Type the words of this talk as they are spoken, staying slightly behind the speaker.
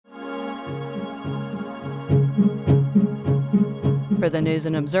For the News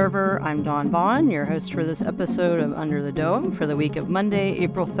and Observer, I'm Dawn Vaughn, your host for this episode of Under the Dome for the week of Monday,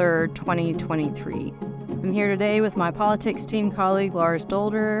 April 3rd, 2023. I'm here today with my politics team colleague, Lars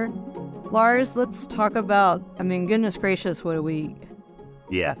Dolder. Lars, let's talk about, goodness gracious, what a week.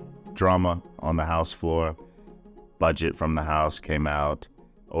 Yeah, drama on the House floor. Budget from the House came out.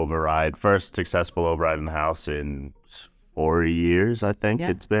 Override, first successful override in the House in 4 years, I think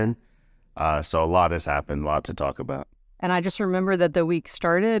it's been. So a lot has happened, a lot to talk about. And I just remember that the week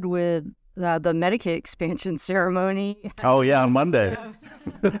started with the Medicaid expansion ceremony. Oh, yeah, on Monday.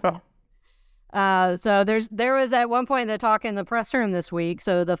 So there was at one point the talk in the press room this week.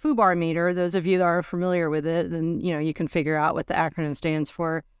 So the FUBAR meter, those of you that are familiar with it, then you can figure out what the acronym stands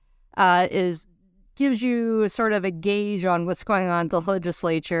for, gives you sort of a gauge on what's going on in the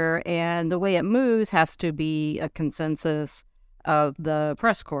legislature, and the way it moves has to be a consensus of the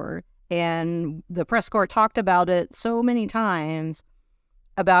press corps. And the press corps talked about it so many times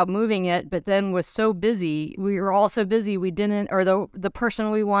about moving it, but then was so busy. We were all so busy we didn't, or the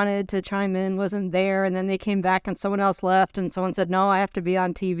person we wanted to chime in wasn't there, and then they came back and someone else left, and someone said, no, I have to be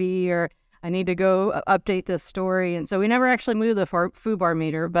on TV, or I need to go update this story. And so we never actually moved the FUBAR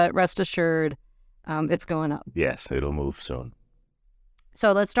meter, but rest assured, it's going up. Yes, it'll move soon.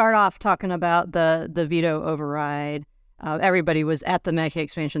 So let's start off talking about the veto override. Everybody was at the Medicaid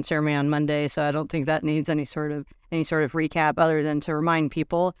expansion ceremony on Monday, so I don't think that needs any sort of recap other than to remind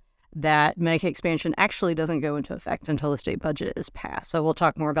people that Medicaid expansion actually doesn't go into effect until the state budget is passed. So we'll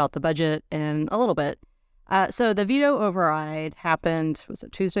talk more about the budget in a little bit. So the veto override happened, was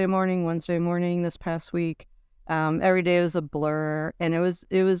it Tuesday morning, Wednesday morning this past week? Every day was a blur, and it was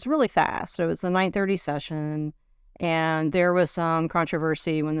really fast. It was the 9:30 session. And there was some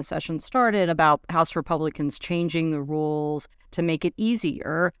controversy when the session started about House Republicans changing the rules to make it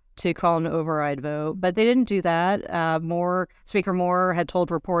easier to call an override vote. But they didn't do that. Speaker Moore had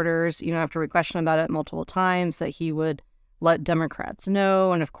told reporters, after we questioned about it multiple times, that he would let Democrats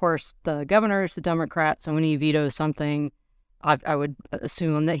know. And of course, the governor is a Democrat. So when he vetoes something, I would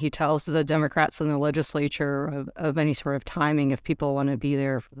assume that he tells the Democrats in the legislature of any sort of timing if people want to be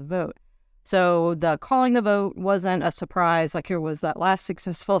there for the vote. So the calling the vote wasn't a surprise, like it was that last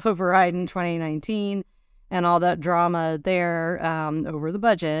successful override in 2019 and all that drama there over the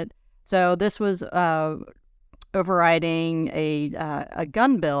budget. So this was overriding a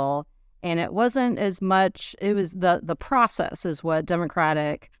gun bill, and it wasn't as much, it was the process is what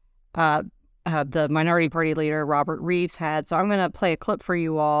Democratic, the minority party leader, Robert Reeves, had. So I'm going to play a clip for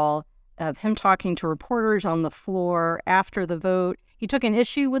you all of him talking to reporters on the floor after the vote. He took an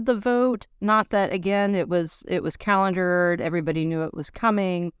issue with the vote, not that, again, it was calendared, everybody knew it was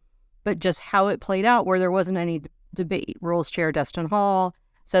coming, but just how it played out where there wasn't any debate. Rules Chair Destin Hall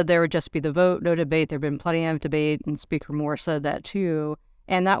said there would just be the vote, no debate. There had been plenty of debate, and Speaker Moore said that too,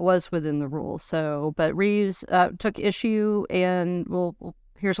 and that was within the rules. So, but Reeves took issue, and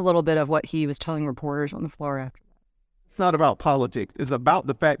here's a little bit of what he was telling reporters on the floor after. It's not about politics. It's about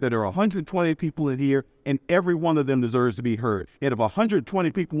the fact that there are 120 people in here, and every one of them deserves to be heard. And if 120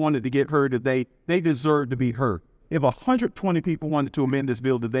 people wanted to get heard today, they deserve to be heard. If 120 people wanted to amend this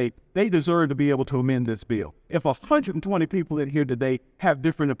bill today, they deserve to be able to amend this bill. If 120 people in here today have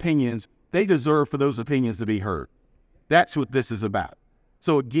different opinions, they deserve for those opinions to be heard. That's what this is about.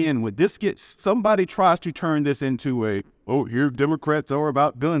 So again, when somebody tries to turn this into here Democrats are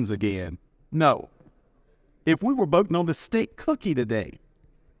about guns again. No. If we were voting on the state cookie today,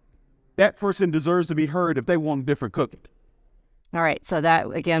 that person deserves to be heard if they want a different cookie. All right. So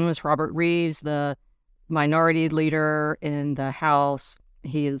that, again, was Robert Reeves, the minority leader in the House.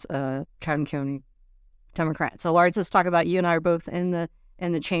 He is a Chatham County Democrat. So, Lars, let's talk about, you and I are both in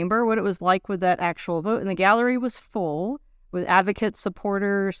the chamber, what it was like with that actual vote. And the gallery was full with advocates,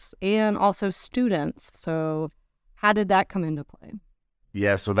 supporters, and also students. So how did that come into play?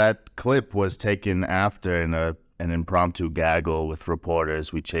 Yeah, so that clip was taken after an impromptu gaggle with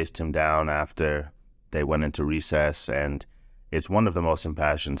reporters. We chased him down after they went into recess, and it's one of the most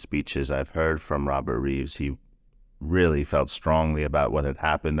impassioned speeches I've heard from Robert Reeves. He really felt strongly about what had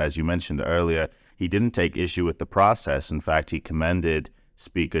happened. As you mentioned earlier, he didn't take issue with the process. In fact, he commended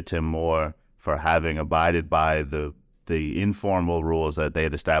Speaker Tim Moore for having abided by the informal rules that they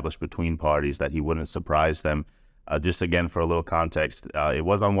had established between parties, that he wouldn't surprise them. Just again, for a little context, it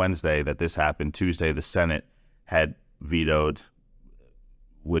was on Wednesday that this happened. Tuesday, the Senate had vetoed,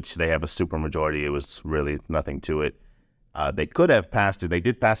 which they have a supermajority. It was really nothing to it. They could have passed it. They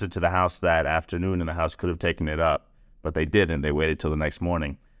did pass it to the House that afternoon, and the House could have taken it up, but they didn't. They waited till the next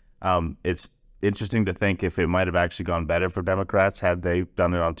morning. It's interesting to think if it might have actually gone better for Democrats had they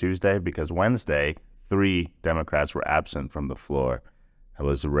done it on Tuesday, because Wednesday, three Democrats were absent from the floor. That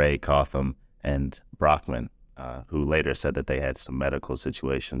was Ray, Cotham, and Brockman, who later said that they had some medical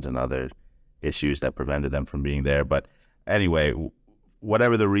situations and other issues that prevented them from being there. But anyway,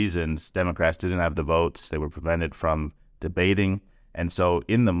 whatever the reasons, Democrats didn't have the votes. They were prevented from debating. And so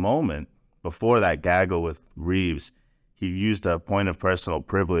in the moment, before that gaggle with Reeves, he used a point of personal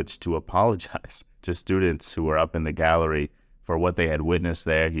privilege to apologize to students who were up in the gallery for what they had witnessed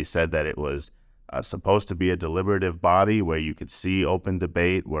there. He said that it was supposed to be a deliberative body where you could see open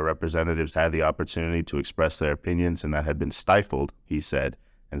debate, where representatives had the opportunity to express their opinions, and that had been stifled, he said.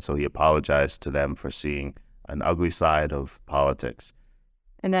 And so he apologized to them for seeing an ugly side of politics.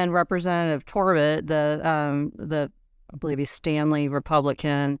 And then Representative Torbett, the I believe he's Stanley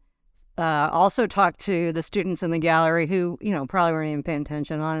Republican, also talked to the students in the gallery who, probably weren't even paying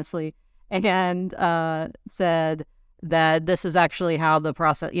attention, honestly, and said that this is actually how the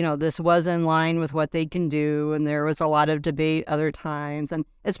process, this was in line with what they can do. And there was a lot of debate other times. And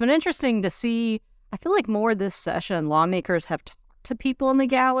it's been interesting to see, I feel like more this session, lawmakers have talked to people in the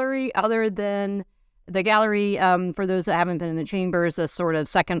gallery other than the gallery. For those that haven't been in the chambers, this sort of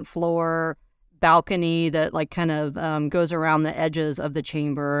second floor balcony that kind of goes around the edges of the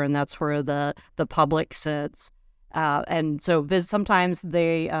chamber, and that's where the public sits. And so sometimes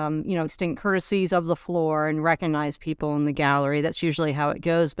they, extend courtesies of the floor and recognize people in the gallery. That's usually how it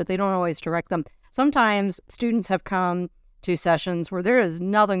goes, but they don't always direct them. Sometimes students have come to sessions where there is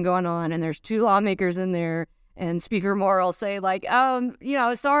nothing going on and there's two lawmakers in there, and Speaker Moore will say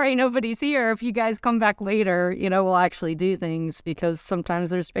sorry, nobody's here. If you guys come back later, we'll actually do things, because sometimes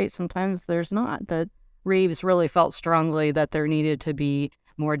there's space, sometimes there's not. But Reeves really felt strongly that there needed to be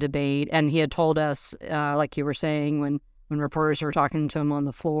more debate. And he had told us, like you were saying, when reporters were talking to him on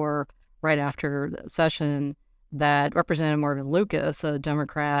the floor right after the session, that Representative Marvin Lucas, a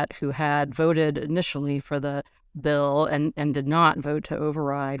Democrat who had voted initially for the bill and did not vote to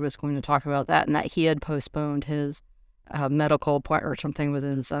override, was going to talk about that, and that he had postponed his medical appointment or something with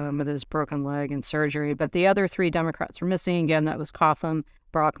his broken leg and surgery. But the other three Democrats were missing. Again, that was Cotham,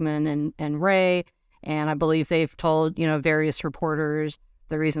 Brockman, and Ray. And I believe they've told, various reporters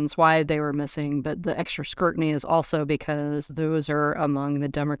the reasons why they were missing. But the extra scrutiny is also because those are among the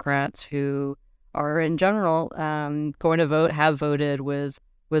Democrats who are in general going to vote, have voted with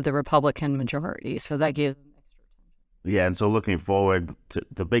the Republican majority. So that gives them extra attention. Yeah, and so looking forward,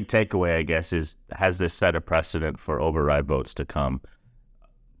 the big takeaway, I guess, is has this set a precedent for override votes to come?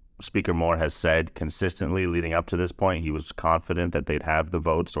 Speaker Moore has said consistently leading up to this point, he was confident that they'd have the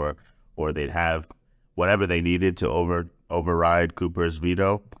votes or they'd have whatever they needed to override Cooper's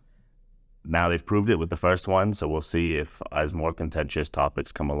veto. Now they've proved it with the first one, so we'll see if, as more contentious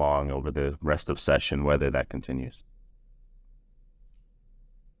topics come along over the rest of session, whether that continues.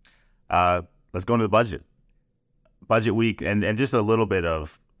 Let's go into the budget. Budget week, and just a little bit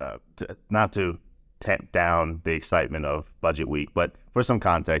of, not to tamp down the excitement of budget week, but for some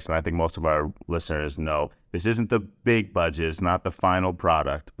context, and I think most of our listeners know, this isn't the big budget, it's not the final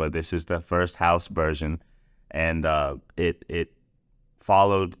product, but this is the first House version, and it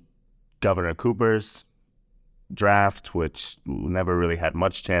followed Governor Cooper's draft, which never really had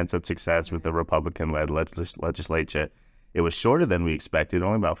much chance at success with the Republican-led legislature. It was shorter than we expected,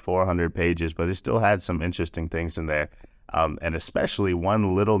 only about 400 pages, but it still had some interesting things in there, and especially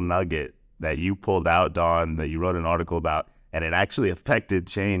one little nugget that you pulled out, Dawn, that you wrote an article about, and it actually affected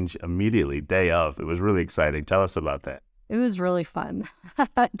change immediately, day of. It was really exciting. Tell us about that. It was really fun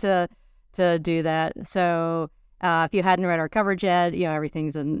to do that. So if you hadn't read our coverage yet,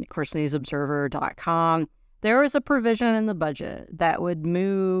 everything's in, of course, newsobserver.com. There was a provision in the budget that would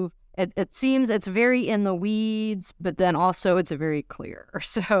move. It seems it's very in the weeds, but then also it's very clear.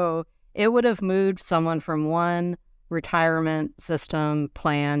 So it would have moved someone from one retirement system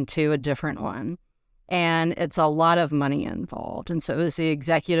plan to a different one. And it's a lot of money involved. And so it was the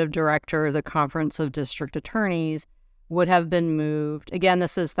executive director of the Conference of District Attorneys would have been moved. Again,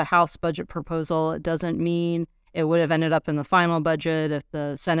 this is the House budget proposal. It doesn't mean it would have ended up in the final budget if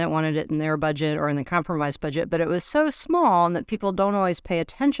the Senate wanted it in their budget or in the compromise budget, but it was so small and that people don't always pay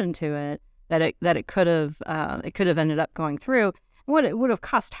attention to it that it could have ended up going through. It would have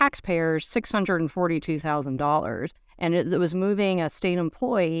cost taxpayers $642,000, and it was moving a state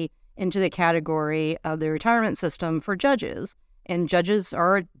employee into the category of the retirement system for judges. And judges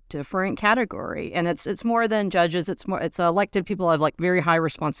are a different category, and it's more than judges. It's elected people have very high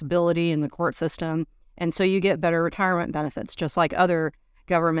responsibility in the court system. And so you get better retirement benefits, just like other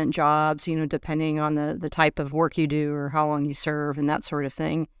government jobs, depending on the type of work you do or how long you serve and that sort of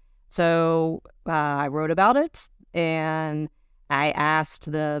thing. So I wrote about it, and I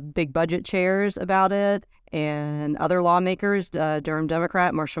asked the big budget chairs about it and other lawmakers, Durham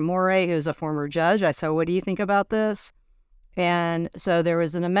Democrat Marsha Morey, who's a former judge. I said, what do you think about this? And so there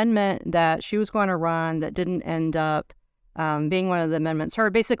was an amendment that she was going to run that didn't end up being one of the amendments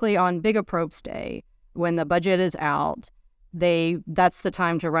heard. Basically, on Big Approps Day, when the budget is out, that's the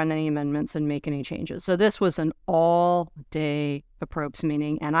time to run any amendments and make any changes. So this was an all-day approps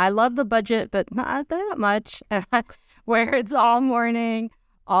meeting, and I love the budget, but not that much, where it's all morning,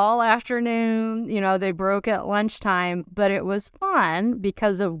 all afternoon. They broke at lunchtime, but it was fun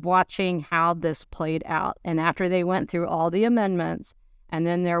because of watching how this played out. And after they went through all the amendments, and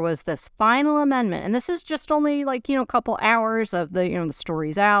then there was this final amendment, and this is just only a couple hours of the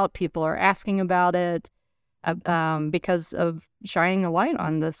story's out. People are asking about it. Because of shining a light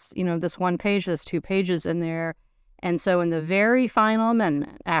on this, this one page, there's 2 pages in there. And so in the very final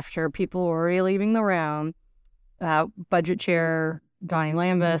amendment, after people were already leaving the room, Budget Chair Donnie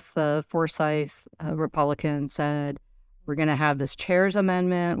Lambeth, the Forsyth Republican, said, we're going to have this chair's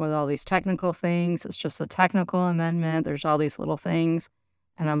amendment with all these technical things. It's just a technical amendment. There's all these little things.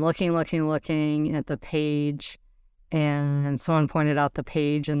 And I'm looking at the page, and someone pointed out the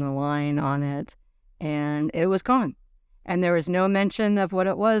page and the line on it. And it was gone. And there was no mention of what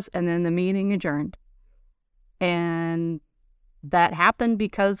it was. And then the meeting adjourned. And that happened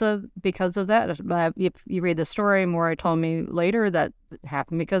because of that. If you read the story, Maura told me later that it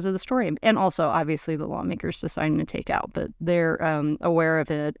happened because of the story. And also, obviously, the lawmakers deciding to take out. But they're aware of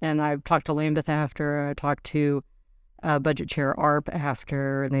it. And I've talked to Lambeth after. I talked to Budget Chair Arp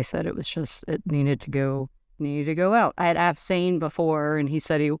after. And they said it needed to go out. I had asked Sane before, and he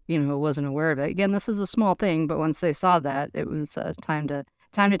said he wasn't aware of it. Again, this is a small thing, but once they saw that, it was time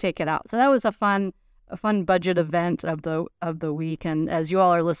to take it out. So that was a fun budget event of the week. And as you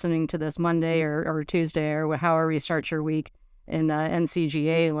all are listening to this Monday or Tuesday or however you start your week in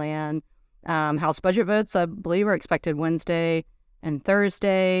NCGA land, House budget votes, I believe, are expected Wednesday and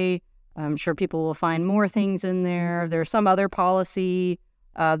Thursday. I'm sure people will find more things in there. There's some other policy.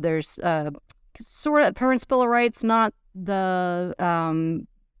 There's sort of Parents' Bill of Rights, not the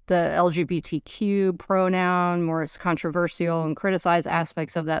LGBTQ pronoun, more controversial and criticized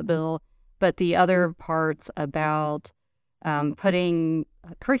aspects of that bill, but the other parts about putting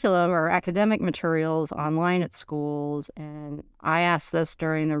curriculum or academic materials online at schools. And I asked this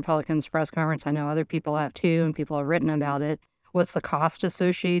during the Republicans' press conference. I know other people have too, and people have written about it. What's the cost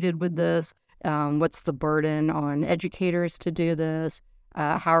associated with this? What's the burden on educators to do this?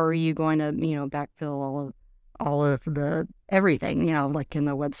 How are you going to, backfill all of the everything, can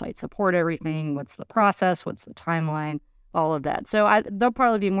the website support everything? What's the process? What's the timeline? All of that. So there'll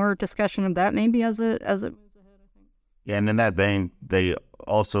probably be more discussion of that maybe as it moves ahead, I think. Yeah, and in that vein, they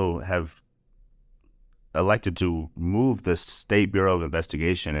also have elected to move the State Bureau of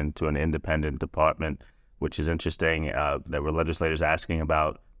Investigation into an independent department, which is interesting. There were legislators asking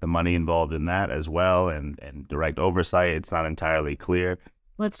about the money involved in that as well, and direct oversight. It's not entirely clear.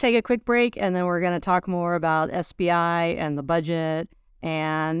 Let's take a quick break, and then we're going to talk more about SBI and the budget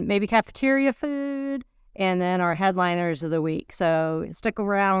and maybe cafeteria food, and then our headliners of the week. So stick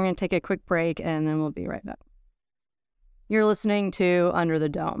around. We're going to take a quick break, and then we'll be right back. You're listening to Under the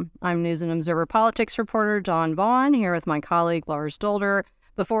Dome. I'm News and Observer Politics reporter Dawn Vaughn, here with my colleague Lars Dolder.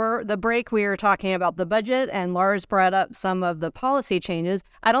 Before the break, we were talking about the budget, and Lars brought up some of the policy changes.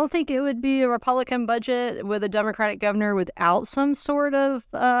 I don't think it would be a Republican budget with a Democratic governor without some sort of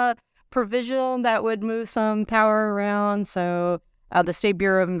provision that would move some power around. So the State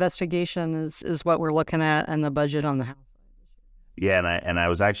Bureau of Investigation is what we're looking at, and the budget on the House. Yeah, and I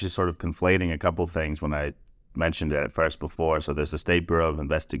was actually sort of conflating a couple things when I mentioned it at first before. So there's the State Bureau of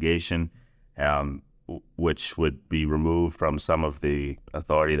Investigation, which would be removed from some of the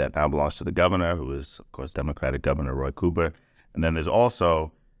authority that now belongs to the governor, who is, of course, Democratic Governor Roy Cooper. And then there's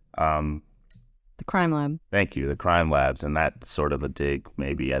also the crime lab. Thank you, the crime labs, and that's sort of a dig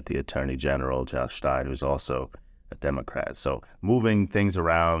maybe at the Attorney General, Josh Stein, who's also a Democrat. So moving things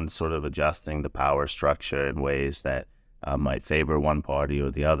around, sort of adjusting the power structure in ways that might favor one party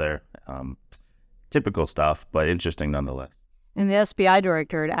or the other. Typical stuff, but interesting nonetheless. And the SBI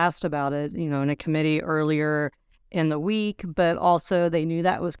director had asked about it, in a committee earlier in the week, but also they knew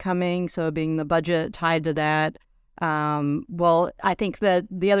that was coming. So being the budget tied to that. Well, I think that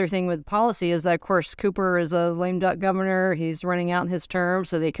the other thing with policy is that, of course, Cooper is a lame duck governor. He's running out his term.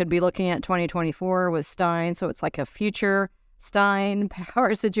 So they could be looking at 2024 with Stein. So it's like a future Stein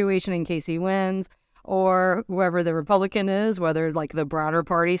power situation in case he wins, or whoever the Republican is, whether like the broader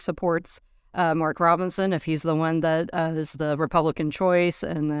party supports Mark Robinson, if he's the one that is the Republican choice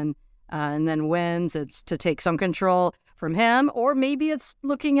and then wins, it's to take some control. from him, or maybe it's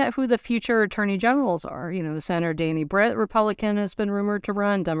looking at who the future attorney generals are. Senator Danny Britt, Republican, has been rumored to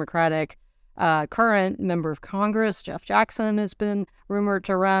run. Democratic current member of Congress Jeff Jackson has been rumored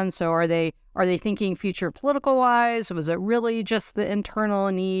to run. So are they thinking future political wise? Was it really just the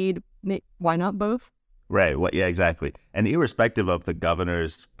internal need? Why not both? Right. Well, yeah, exactly. And irrespective of the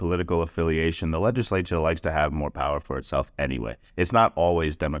governor's political affiliation, the legislature likes to have more power for itself anyway. It's not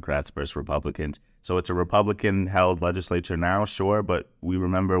always Democrats versus Republicans. So it's a Republican-held legislature now, sure, but we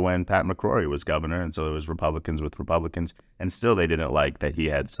remember when Pat McCrory was governor, and so it was Republicans with Republicans, and still they didn't like that he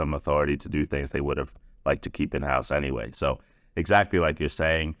had some authority to do things they would have liked to keep in-house anyway. So exactly like you're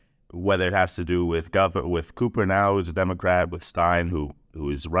saying, whether it has to do with Cooper now, who's a Democrat, with Stein, who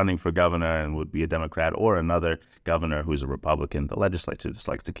is running for governor and would be a Democrat, or another governor who's a Republican, the legislature just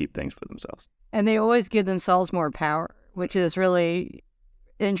likes to keep things for themselves. And they always give themselves more power, which is really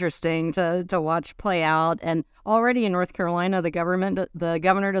interesting to watch play out. And already in North Carolina, the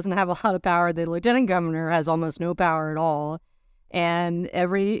governor doesn't have a lot of power. The lieutenant governor has almost no power at all. And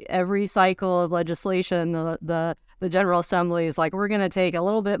every cycle of legislation, the General Assembly is like, we're going to take a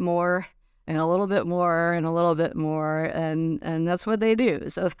little bit more and a little bit more and a little bit more, and that's what they do.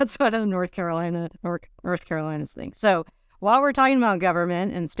 So that's what North Carolina's thing. So while we're talking about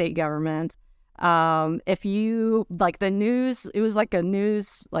government and state government, if you like the news, it was like a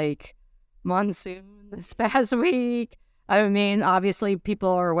news monsoon this past week. I mean, obviously people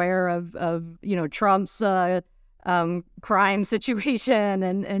are aware of Trump's crime situation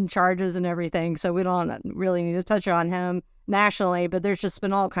and charges and everything. So we don't really need to touch on him nationally, but there's just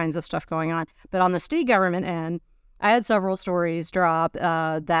been all kinds of stuff going on. But on the state government end, I had several stories drop.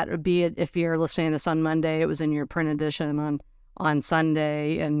 That would be, if you're listening to this on Monday, it was in your print edition on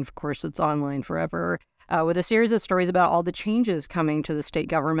Sunday, and of course it's online forever, with a series of stories about all the changes coming to the state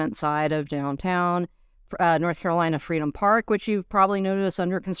government side of downtown. North Carolina Freedom Park, which you've probably noticed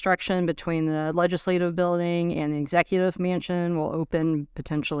under construction between the legislative building and the executive mansion, will open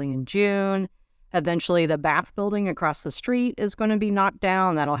potentially in June. Eventually, the Bath building across the street is going to be knocked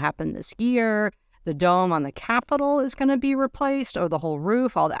down. That'll happen this year. The dome on the Capitol is going to be replaced, or the whole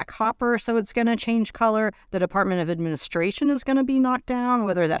roof, all that copper, so it's going to change color. The Department of Administration is going to be knocked down,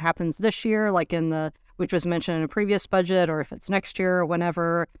 whether that happens this year, which was mentioned in a previous budget, or if it's next year or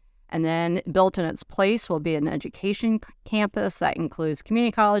whenever. And then built in its place will be an education campus that includes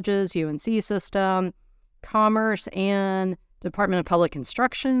community colleges, UNC system, commerce, and Department of Public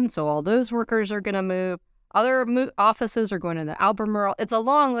Instruction. So all those workers are going to move. Other offices are going to the Albemarle. It's a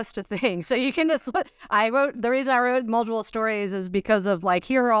long list of things. So you can just, the reason I wrote multiple stories is because of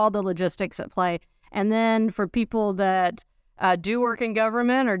here are all the logistics at play. And then for people that do work in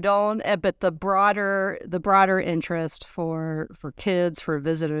government or don't, but the broader interest for kids, for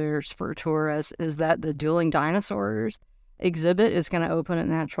visitors, for tourists, is that the Dueling Dinosaurs exhibit is going to open at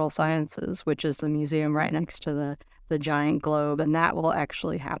Natural Sciences, which is the museum right next to the giant globe, and that will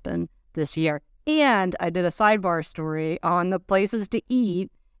actually happen this year. And I did a sidebar story on the places to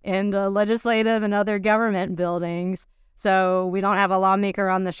eat in the legislative and other government buildings. So we don't have a lawmaker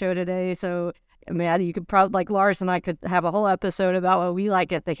on the show today, so I mean, you could probably, Lars and I could have a whole episode about what we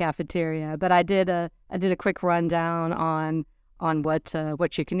like at the cafeteria. But I did a quick rundown on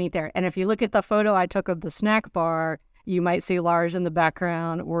what you can eat there. And if you look at the photo I took of the snack bar, you might see Lars in the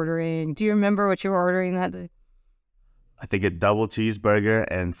background ordering. Do you remember what you were ordering that day? I think a double cheeseburger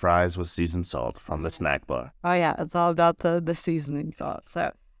and fries with seasoned salt from the snack bar. Oh yeah, it's all about the seasoning salt.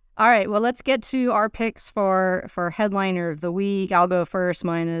 So. All right, well, let's get to our picks for headliner of the week. I'll go first.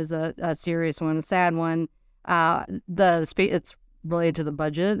 Mine is a serious one, a sad one. It's related to the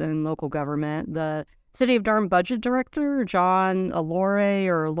budget and local government. The City of Durham budget director, John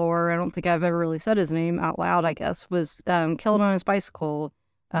Allore, I don't think I've ever really said his name out loud, I guess, was killed on his bicycle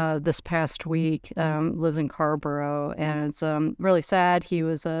this past week. Lives in Carborough, and it's really sad. He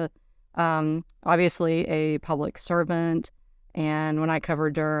was obviously a public servant. And when I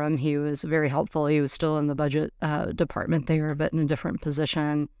covered Durham, he was very helpful. He was still in the budget department there, but in a different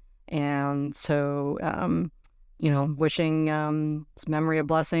position. And so, wishing his memory a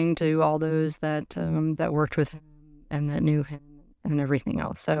blessing to all those that worked with him and that knew him and everything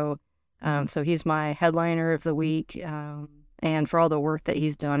else. So he's my headliner of the week, and for all the work that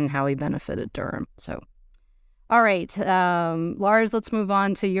he's done and how he benefited Durham. So, all right, Lars, let's move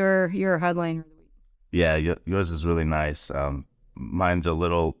on to your headliner. Yeah, yours is really nice. Mine's a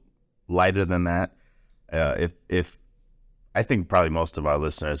little lighter than that. If I think probably most of our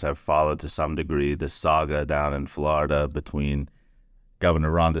listeners have followed to some degree the saga down in Florida between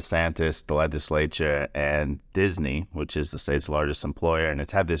Governor Ron DeSantis, the legislature, and Disney, which is the state's largest employer. And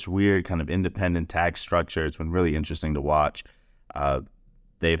it's had this weird kind of independent tax structure. It's been really interesting to watch.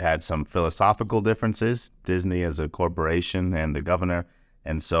 They've had some philosophical differences, Disney as a corporation and the governor.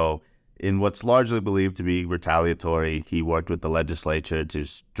 And so in what's largely believed to be retaliatory, he worked with the legislature to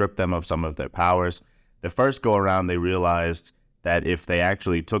strip them of some of their powers. The first go around, they realized that if they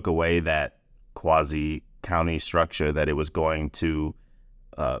actually took away that quasi-county structure, that it was going to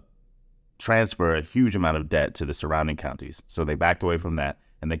transfer a huge amount of debt to the surrounding counties. So they backed away from that,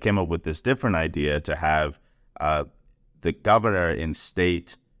 and they came up with this different idea to have the governor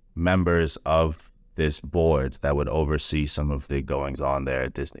instate members of this board that would oversee some of the goings-on there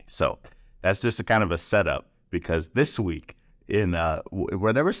at Disney. So that's just a kind of a setup, because this week, in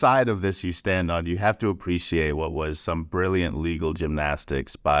whatever side of this you stand on, you have to appreciate what was some brilliant legal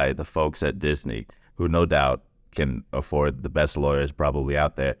gymnastics by the folks at Disney, who no doubt can afford the best lawyers probably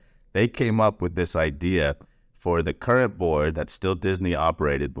out there. They came up with this idea for the current board that's still Disney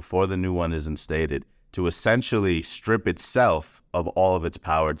operated before the new one is instated to essentially strip itself of all of its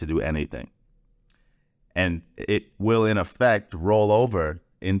power to do anything. And it will, in effect, roll over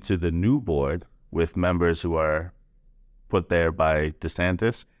into the new board with members who are put there by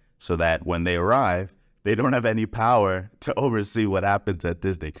DeSantis, so that when they arrive, they don't have any power to oversee what happens at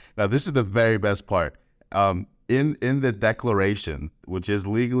Disney. Now, this is the very best part. In the declaration, which is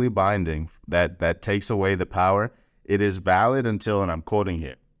legally binding, that takes away the power, it is valid until, and I'm quoting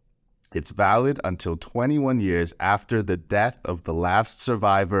here, it's valid until 21 years after the death of the last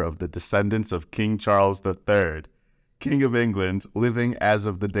survivor of the descendants of King Charles III, King of England, living as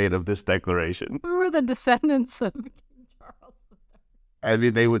of the date of this declaration. Who were the descendants of King Charles III? I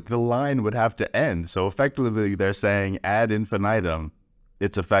mean, the line would have to end. So effectively, they're saying ad infinitum,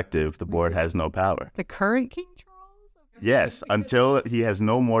 it's effective. The board has no power. The current King Charles? Yes, until he has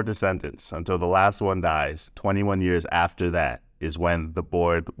no more descendants, until the last one dies. 21 years after that is when the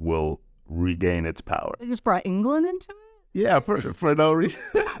board will regain its power. They just brought England into it? Yeah, for no reason.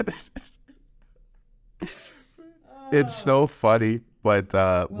 It's so funny, but it's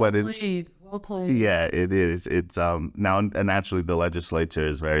well played. Yeah, it is. It's now, and naturally the legislature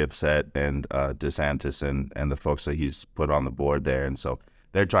is very upset, and DeSantis and the folks that he's put on the board there, and so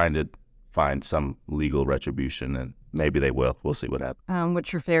they're trying to find some legal retribution, and maybe they will. We'll see what happens.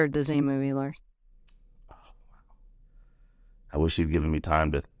 What's your favorite Disney movie, Lars? I wish you'd given me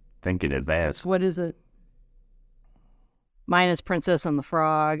time to think in advance. What is it? Mine is Princess and the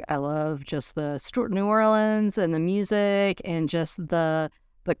Frog. I love just the New Orleans and the music and just the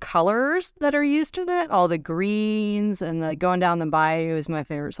colors that are used in it. All the greens and the Going Down the Bayou is my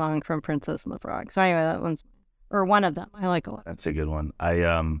favorite song from Princess and the Frog. So anyway, that one's, or one of them, I like a lot. That's a good one. I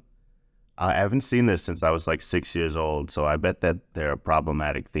haven't seen this since I was like 6 years old, so I bet that there are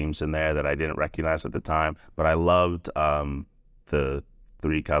problematic themes in there that I didn't recognize at the time. But I loved the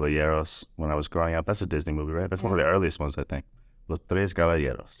Three Caballeros when I was growing up. That's a Disney movie, right? That's one of the earliest ones, I think. Los Tres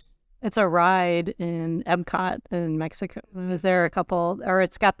Caballeros. It's a ride in Epcot in Mexico. Was there a couple, or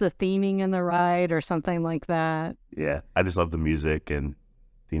it's got the theming in the ride or something like that? Yeah, I just love the music, and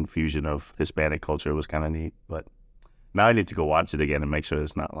the infusion of Hispanic culture was kind of neat. But now I need to go watch it again and make sure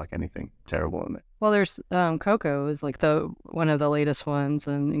there's not like anything terrible in it. Well, there's Coco is like one of the latest ones,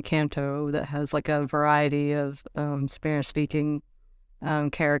 and Encanto that has like a variety of Spanish-speaking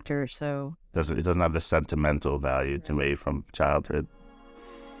characters. So it doesn't have the sentimental value to me from childhood.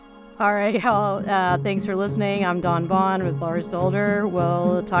 All right, y'all. Thanks for listening. I'm Dawn Vaughn with Lars Dolder.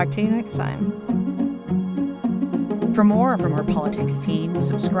 We'll talk to you next time. For more from our politics team,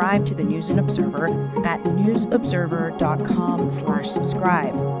 subscribe to the News and Observer at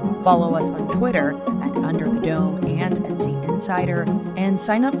newsobserver.com/subscribe. Follow us on Twitter at Under the Dome and NC Insider, and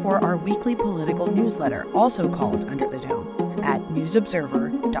sign up for our weekly political newsletter, also called Under the Dome, at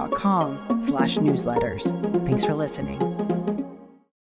newsobserver.com/newsletters. Thanks for listening.